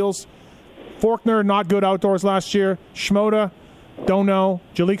 2 wheels. Faulkner, not good outdoors last year. Schmoda, don't know.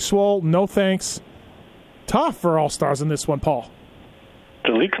 Jalik Swoll, no thanks. Tough for All-Stars in this one, Paul.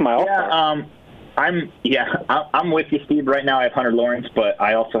 Jalik's my All-Star. I'm with you, Steve. Right now I have Hunter Lawrence, but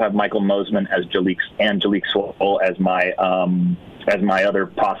I also have Michael Mosman as Jalik Swoll as my other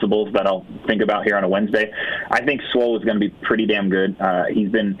possibles that I'll think about here on a Wednesday. I think Swoll is going to be pretty damn good.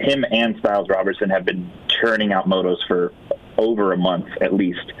 Him and Styles Robertson have been churning out motos for over a month at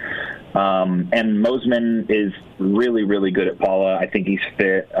least. And Mosman is really, really good at Paula. I think he's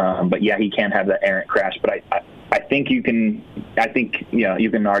fit. But yeah, he can have that errant crash. But I think you can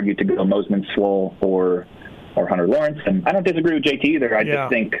argue to go Mosman, Swoll, or Hunter Lawrence. And I don't disagree with JT either. I just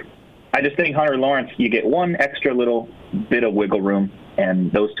think Hunter Lawrence, you get one extra little bit of wiggle room,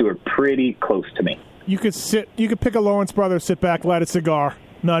 and those two are pretty close to me. You could pick a Lawrence brother, sit back, light a cigar,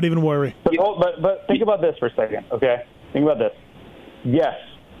 not even worry. But think about this for a second, okay? Think about this. Yes,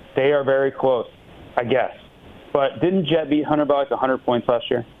 they are very close, I guess. But didn't Jet beat Hunter by like 100 points last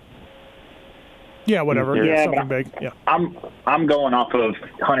year? Yeah, whatever. Yeah, something big. Yeah. I'm going off of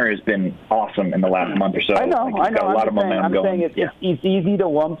Hunter has been awesome in the last month or so. I know. Got a lot of momentum going. I'm saying it's easy to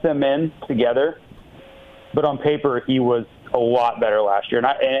lump them in together, but on paper he was a lot better last year,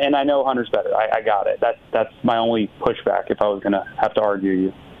 and I know Hunter's better. I got it. That's my only pushback if I was going to have to argue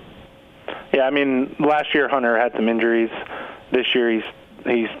you. Yeah, I mean, last year Hunter had some injuries. This year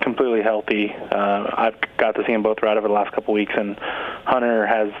he's completely healthy. I've got to see them both ride over the last couple weeks, and Hunter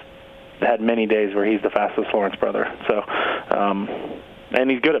has had many days where he's the fastest Lawrence brother. So, and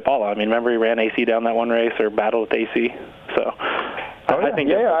he's good at Paula. I mean, remember he ran AC down that one race or battled with AC. So, I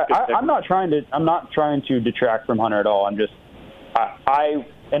think I'm not trying to detract from Hunter at all. I'm just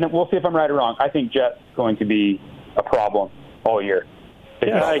and we'll see if I'm right or wrong. I think Jet's going to be a problem all year.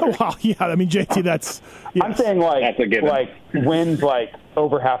 Yeah, well, yeah. I mean, JT, that's. Yes. I'm saying wins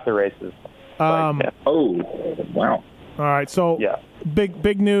over half the races. Oh, wow. All right, so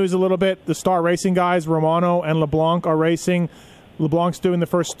big news a little bit. The Star Racing guys, Romano and LeBlanc, are racing. LeBlanc's doing the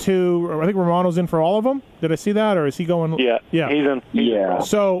first 2. I think Romano's in for all of them. Did I see that, or is he going? Yeah, he's in. Yeah.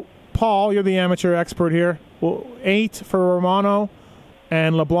 So, Paul, you're the amateur expert here. Well, 8 for Romano,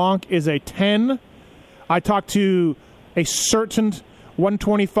 and LeBlanc is a 10. I talked to a certain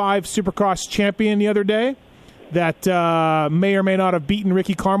 125 Supercross champion the other day that may or may not have beaten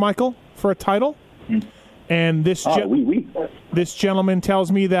Ricky Carmichael for a title. And this gentleman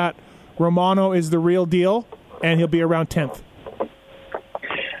tells me that Romano is the real deal, and he'll be around 10th.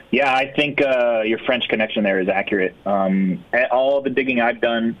 Yeah, I think your French connection there is accurate. All the digging I've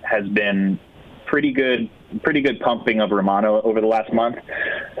done has been pretty good pumping of Romano over the last month.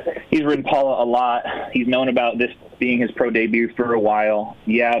 He's ridden Paula a lot. He's known about this being his pro debut for a while.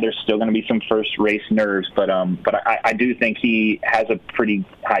 Yeah, there's still going to be some first race nerves, but I do think he has a pretty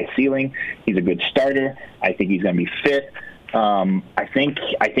high ceiling. He's a good starter. I think he's going to be fit. I think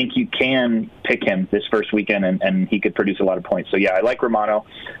you can pick him this first weekend, and he could produce a lot of points. So yeah, I like Romano.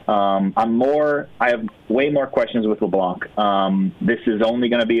 I have way more questions with LeBlanc. This is only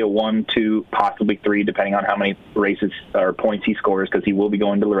going to be a 1, 2, possibly 3, depending on how many races or points he scores, because he will be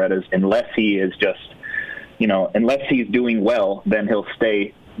going to Loretta's unless he is just, unless he's doing well, then he'll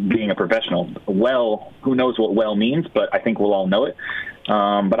stay being a professional. Well, who knows what well means, but I think we'll all know it.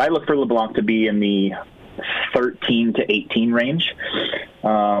 But I look for LeBlanc to be in the 13 to 18 range.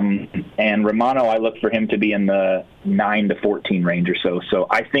 And Romano, I look for him to be in the 9 to 14 range or so. So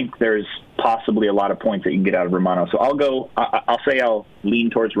I think there's possibly a lot of points that you can get out of Romano. So I'll say I'll lean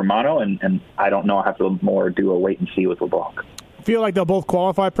towards Romano, and I don't know. I'll have to more do a wait and see with LeBlanc. I feel like they'll both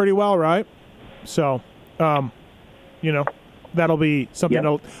qualify pretty well, right? So, that'll be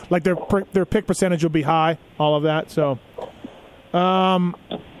something like their pick percentage will be high, all of that. So,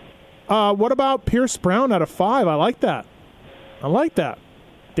 what about Pierce Brown out of 5? I like that.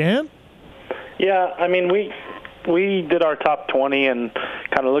 Dan? Yeah, I mean, we did our top 20 and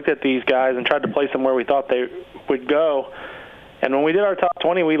kind of looked at these guys and tried to place them where we thought they would go. And when we did our top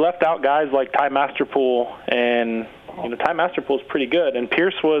 20, we left out guys like Ty Masterpool, and Ty Masterpool's pretty good. And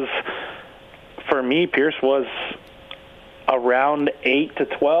Pierce was around 8 to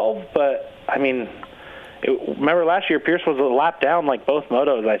 12, but I mean, remember last year Pierce was a lap down like both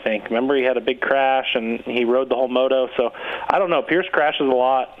motos, I think. Remember he had a big crash and he rode the whole moto. So I don't know. Pierce crashes a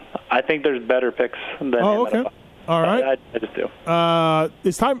lot. I think there's better picks than him. Okay. All right. I just do.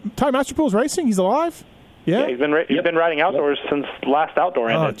 Is Ty Masterpool's racing? He's alive? Yeah, he's been riding outdoors since last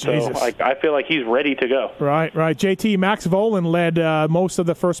outdoor ended. Jesus. So I feel like he's ready to go. Right. JT, Max Volan led most of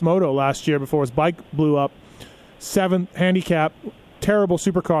the first moto last year before his bike blew up. 7th handicap. Terrible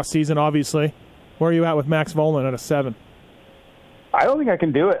Supercross season, obviously. Where are you at with Max Volan at a 7? I don't think I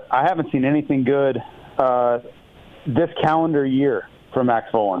can do it. I haven't seen anything good this calendar year from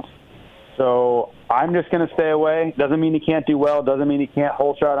Max Volan. So I'm just going to stay away. Doesn't mean he can't do well. Doesn't mean he can't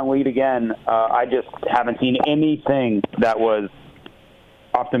hold shot on lead again. I just haven't seen anything that was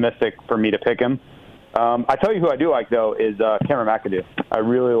optimistic for me to pick him. I tell you who I do like, though, is Cameron McAdoo. I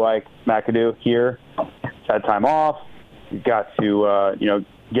really like McAdoo here. He's had time off. He's got to,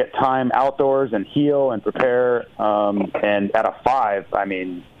 get time outdoors and heal and prepare. And at a 5, I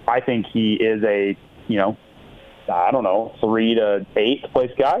mean, I think he is a, 3 to 8th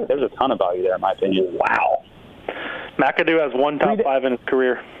place guy. There's a ton of value there, in my opinion. Wow. McAdoo has one top 5 in his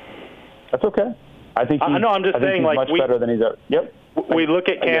career. That's okay. I'm just saying, like, much better than he's. Yep. We look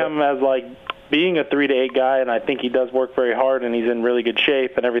at Cam as like being a 3 to 8 guy, and I think he does work very hard, and he's in really good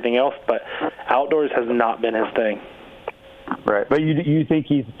shape and everything else. But outdoors has not been his thing. Right, but you think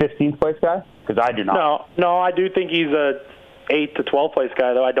he's a 15th place guy? Because I do not. No, I do think he's a 8 to 12 place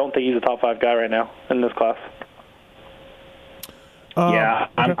guy, though. I don't think he's a top 5 guy right now in this class. Yeah,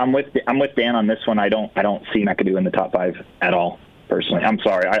 okay. I'm with Dan on this one. I don't see McAdoo in the top 5 at all. Personally, I'm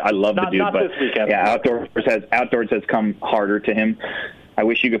sorry. I love the dude, not but this weekend. Yeah, outdoors has come harder to him. I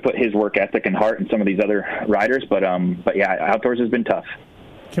wish you could put his work ethic and heart in some of these other riders, but yeah, outdoors has been tough.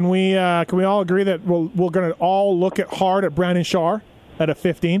 Can we all agree that we're going to all look hard at Brandon Shaw at a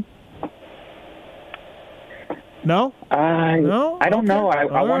 15? No? No? I don't know. I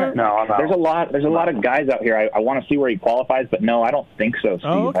want to. No, there's a lot of guys out here. I want to see where he qualifies, but no, I don't think so,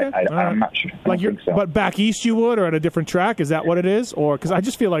 Steve. Oh, okay. I'm not sure. I don't think so. But back east you would, or at a different track? Is that what it is? Or because I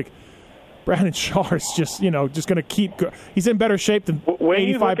just feel like Brandon Shaw is just going to keep. He's in better shape than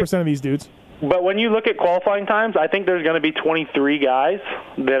 85% of these dudes. But when you look at qualifying times, I think there's going to be 23 guys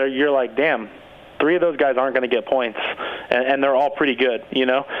that you're like, damn. 3 of those guys aren't going to get points, and they're all pretty good,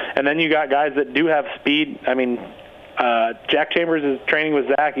 And then you got guys that do have speed. I mean, Jack Chambers is training with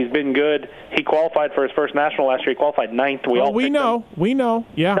Zach. He's been good. He qualified for his first national last year. He qualified 9th. We know.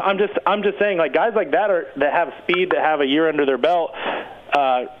 Yeah. I'm just saying, like guys like that that have speed, that have a year under their belt.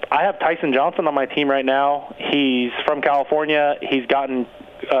 I have Tyson Johnson on my team right now. He's from California. He's gotten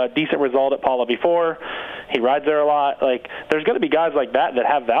a decent result at Paula before. He rides there a lot. Like, there's going to be guys like that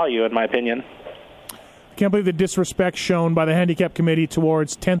have value, in my opinion. Can't believe the disrespect shown by the handicap committee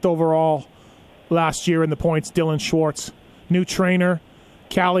towards 10th overall last year in the points, Dylan Schwartz. New trainer,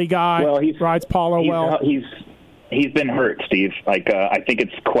 Cali guy, rides Paulo well. He's been hurt, Steve. I think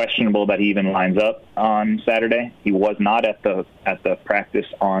it's questionable that he even lines up on Saturday. He was not at the practice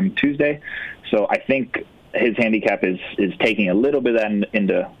on Tuesday, so I think his handicap is taking a little bit of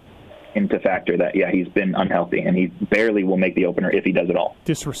that into factor that he's been unhealthy and he barely will make the opener if he does at all.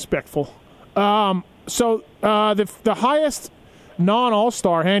 Disrespectful. So the highest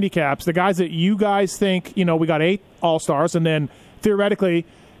non-all-star handicaps, the guys that you guys think, we got 8 all-stars, and then theoretically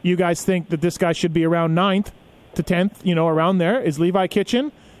you guys think that this guy should be around 9th to 10th, around there, is Levi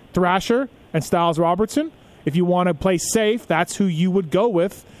Kitchen, Thrasher, and Styles Robertson. If you want to play safe, that's who you would go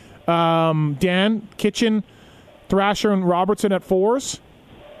with. Dan, Kitchen, Thrasher, and Robertson at 4s?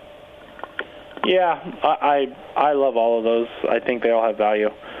 Yeah, I love all of those. I think they all have value.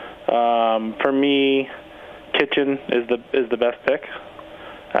 For me, Kitchen is the best pick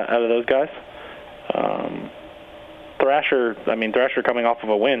out of those guys. Thrasher coming off of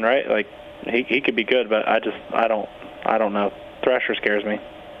a win, right? Like he could be good, but I don't know. Thrasher scares me.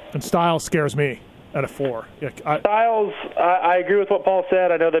 And Styles scares me at a 4. Styles, I agree with what Paul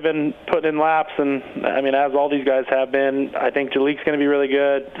said. I know they've been putting in laps, and as all these guys have been. I think Jalik's going to be really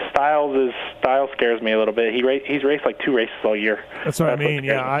good. Styles scares me a little bit. He's raced like 2 races all year. That's what I mean.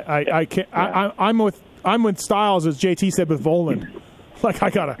 Yeah, I can't. Yeah. I'm with Styles, as JT said with Volan. Like I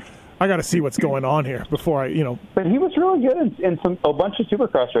gotta see what's going on here before I. But he was really good in a bunch of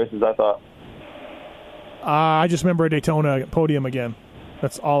Supercross races, I thought. I just remember a Daytona podium again.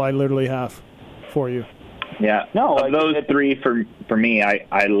 That's all I literally have for you. Yeah. No, of those three, for me,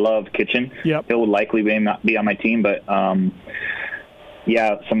 I love Kitchen. Yep. He'll likely be on my team, but some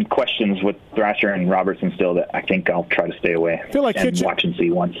questions with Thrasher and Robertson still that I think I'll try to stay away. I feel like Kitchen, watch and see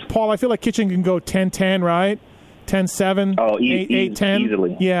once. Paul, I feel like Kitchen can go 10-10, right? 10-7, 8-10.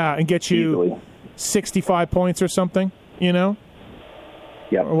 Easily. Yeah, and get you 65 points or something, Yep.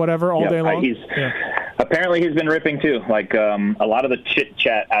 or whatever all day long. Apparently he's been ripping too. Like a lot of the chit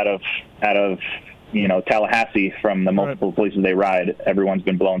chat out of Tallahassee from the multiple places they ride, everyone's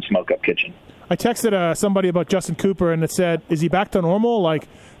been blowing smoke up Kitchen. I texted somebody about Justin Cooper, and it said, "Is he back to normal? Like,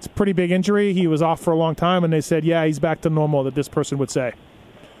 it's a pretty big injury. He was off for a long time." And they said, "Yeah, he's back to normal." That this person would say.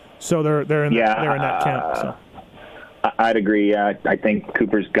 So they're in that camp. So. I'd agree. I think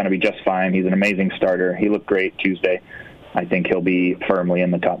Cooper's going to be just fine. He's an amazing starter. He looked great Tuesday. I think he'll be firmly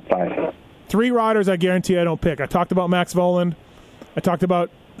in the top 5. 3 riders I guarantee I don't pick. I talked about Max Voland. I talked about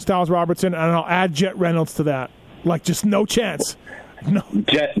Styles Robertson, and I'll add Jet Reynolds to that. Like, just no chance. No.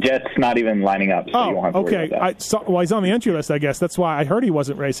 Jet's not even lining up, so you won't have to worry about that. Well, he's on the entry list, I guess. That's why I heard he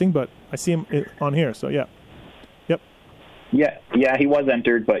wasn't racing, but I see him on here, so yeah. Yep. Yeah, he was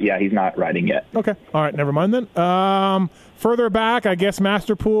entered, but he's not riding yet. Okay. All right, never mind then. Further back, I guess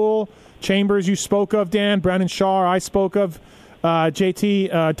Masterpool, Chambers you spoke of, Dan, Brandon Shaw I spoke of,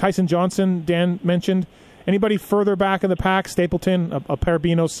 JT, Tyson Johnson, Dan mentioned. Anybody further back in the pack? Stapleton, a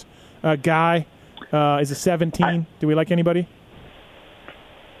Parabinos guy, is a 17. Do we like anybody?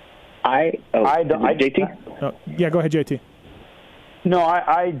 JT? Yeah, go ahead, JT. No,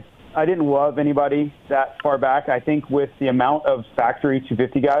 I didn't love anybody that far back. I think with the amount of factory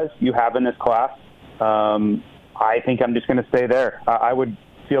 250 guys you have in this class, I think I'm just going to stay there. I would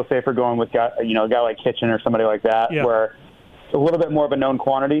feel safer going with a guy like Kitchen or somebody like that, where it's a little bit more of a known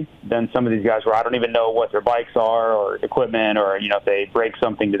quantity than some of these guys where I don't even know what their bikes are or equipment or, if they break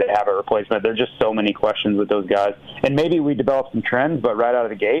something, do they have a replacement? There's just so many questions with those guys. And maybe we develop some trends, but right out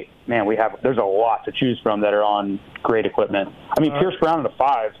of the gate, man, there's a lot to choose from that are on great equipment. I mean, Pierce Brown at a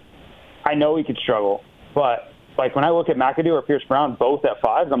 5, I know he could struggle, but like when I look at McAdoo or Pierce Brown both at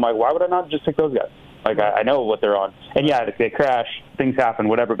 5s, I'm like, why would I not just pick those guys? Like, I know what they're on. And if they crash, things happen,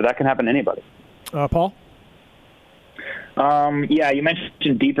 whatever, but that can happen to anybody. Paul? You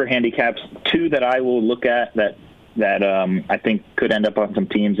mentioned deeper handicaps. 2 that I will look at that I think could end up on some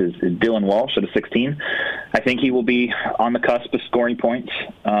teams is Dylan Walsh at a 16. I think he will be on the cusp of scoring points.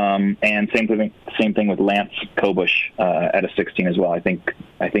 And same thing with Lance Kobush at a 16 as well. I think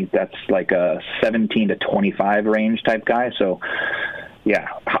that's like a 17 to 25 range type guy. So,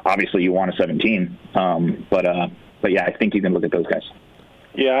 obviously you want a 17. But I think you can look at those guys.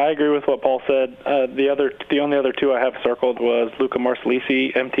 Yeah, I agree with what Paul said. The only other 2 I have circled was Luca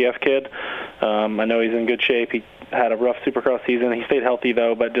Marsalisi, MTF kid. I know he's in good shape. He had a rough Supercross season. He stayed healthy,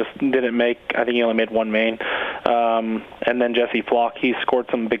 though, but just didn't make – I think he only made 1 main. And then Jesse Flock, he scored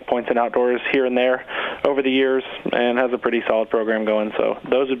some big points in outdoors here and there over the years and has a pretty solid program going. So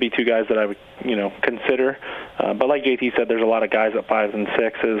those would be 2 guys that I would, consider. But like JT said, there's a lot of guys at 5s and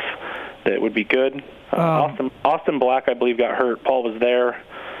 6s that would be good. Austin Black, I believe, got hurt. Paul was there.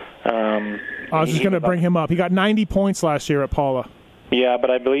 I was just going to bring him up. He got 90 points last year at Paula. Yeah, but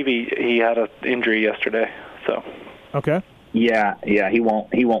I believe he had an injury yesterday. So. Okay. Yeah, he won't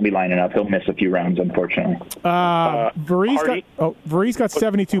be lining up. He'll miss a few rounds, unfortunately. Varese got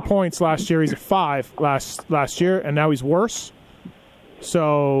 72 points last year. He's a 5 last year, and now he's worse.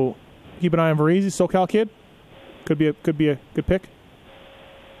 So keep an eye on Varese. SoCal kid. Could be a good pick.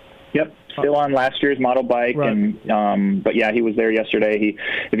 Yep, still on last year's model bike, right. And but he was there yesterday.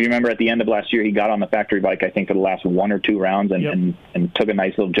 If you remember, at the end of last year, he got on the factory bike, I think, for the last 1 or 2 rounds, and took a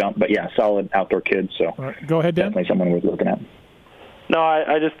nice little jump. But solid outdoor kid. So right. Go ahead, Dan. Definitely someone worth looking at. No,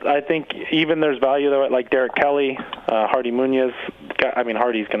 I think even there's value though, like Derek Kelly, Hardy Munoz. I mean,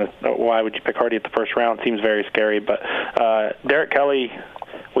 Hardy's gonna. Why would you pick Hardy at the first round? Seems very scary. But Derek Kelly.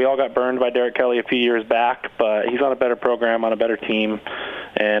 We all got burned by Derek Kelly a few years back, but he's on a better program, on a better team.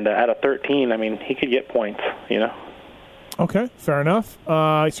 And at a 13, I mean, he could get points, Okay, fair enough.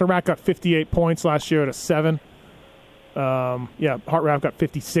 Cermak got 58 points last year at a 7. Hartranft got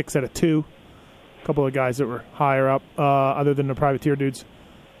 56 at a 2. A couple of guys that were higher up, other than the privateer dudes.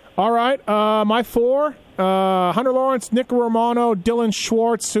 All right, my 4, Hunter Lawrence, Nick Romano, Dylan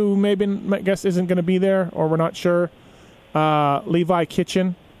Schwartz, who maybe, I guess, isn't going to be there, or we're not sure. Levi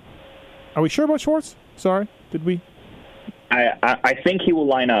Kitchen. Are we sure about Schwartz? Sorry, did we? I think he will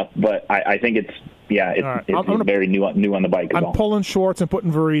line up, but I think it's very new on the bike. I'm pulling Schwartz and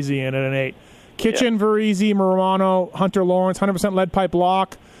putting Varese in at an 8. Kitchen, Varese, Romano, Hunter Lawrence, 100% lead pipe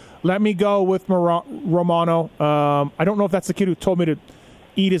lock. Let me go with Romano. I don't know if that's the kid who told me to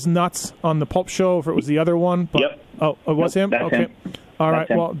eat his nuts on the Pulp Show if it was the other one. But, yep. Oh, it was him? That's okay. him. All right.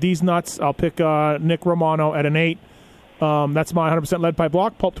 That's him. Well, these nuts, I'll pick Nick Romano at an 8. That's my 100% lead pipe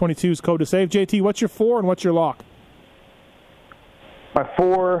lock. Pulp 22's code to save. JT, what's your 4 and what's your lock? My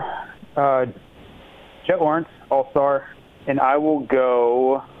 4, Jet Lawrence, All-Star, and I will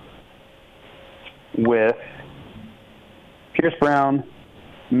go with Pierce Brown,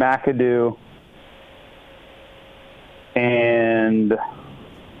 McAdoo, and I'm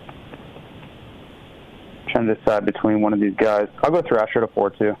trying to decide between one of these guys. I'll go Thrasher at a 4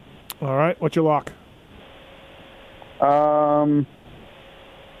 too. All right. What's your lock? I'm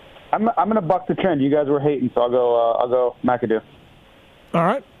gonna buck the trend. You guys were hating, so I'll go McAdoo. All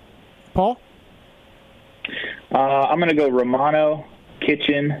right, Paul. I'm gonna go Romano,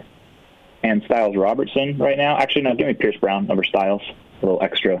 Kitchen, and Styles Robertson right now. Actually, no, give me Pierce Brown over Styles. A little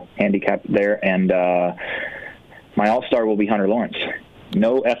extra handicap there, and my all-star will be Hunter Lawrence.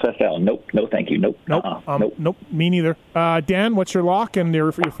 No FFL. Nope. No, thank you. Nope. Nope. Nope. Me neither. Dan, what's your lock and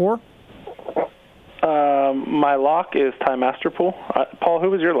your 4? My lock is Ty Masterpool. Paul, who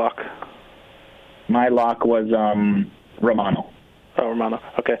was your lock? My lock was Romano. Oh, Romano.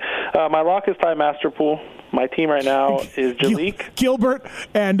 Okay. My lock is Ty Masterpool. My team right now is Jalik. Gilbert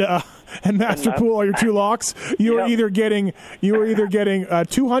and Masterpool are your 2 locks. You were either getting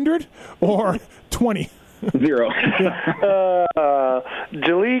 200 or 20. 0.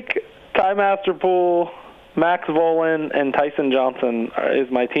 Jalik, Ty Masterpool, Max Volan, and Tyson Johnson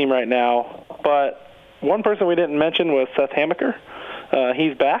is my team right now. But one person we didn't mention was Seth Hamaker.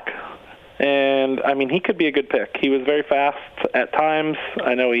 He's back. And, I mean, he could be a good pick. He was very fast at times.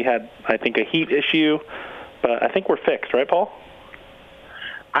 I know he had, I think, a heat issue. But I think we're fixed, right, Paul?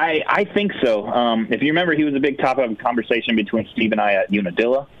 I think so. If you remember, he was a big topic of conversation between Steve and I at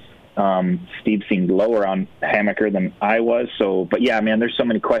Unadilla. Steve seemed lower on Hamaker than I was. So, but, yeah, man, there's so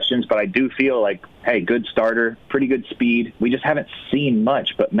many questions. But I do feel like, hey, good starter, pretty good speed. We just haven't seen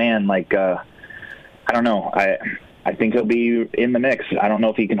much. But, man, like, I don't know. I think he'll be in the mix. I don't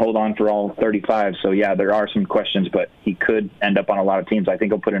know if he can hold on for all 35. So, yeah, there are some questions, but he could end up on a lot of teams. I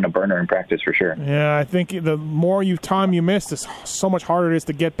think he'll put in a burner in practice for sure. Yeah, I think the more time you miss, so much harder it is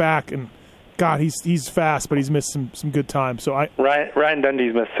to get back. And, God, he's fast, but he's missed some good time. So Ryan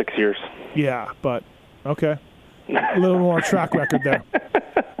Dundee's missed 6 years. Yeah, but, okay. A little more track record there.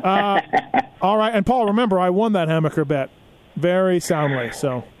 All right, and, Paul, remember, I won that Hamaker bet very soundly.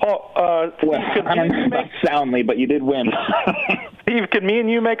 So. I don't know about soundly, but you did win. Steve, could me and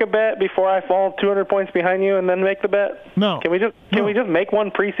you make a bet before I fall 200 points behind you and then make the bet? No. Can we just make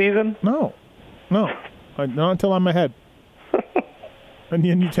one preseason? No. Not until I'm ahead. And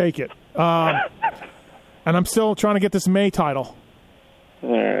then you take it. And I'm still trying to get this May title.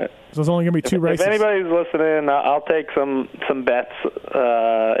 All right. So there's only going to be 2 races. If anybody's listening, I'll take some bets.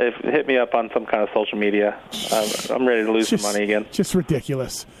 Hit me up on some kind of social media. I'm ready to lose some money again. Just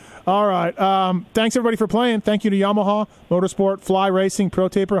ridiculous. All right. Thanks, everybody, for playing. Thank you to Yamaha, Motorsport, Fly Racing, Pro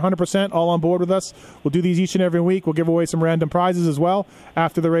Taper, 100% all on board with us. We'll do these each and every week. We'll give away some random prizes as well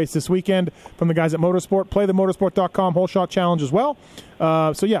after the race this weekend from the guys at Motorsport. Play the Motorsport.com Whole Shot Challenge as well.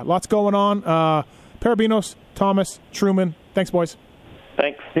 So, yeah, lots going on. Parabinos, Thomas, Truman. Thanks, boys.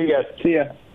 Thanks. See you guys. See ya.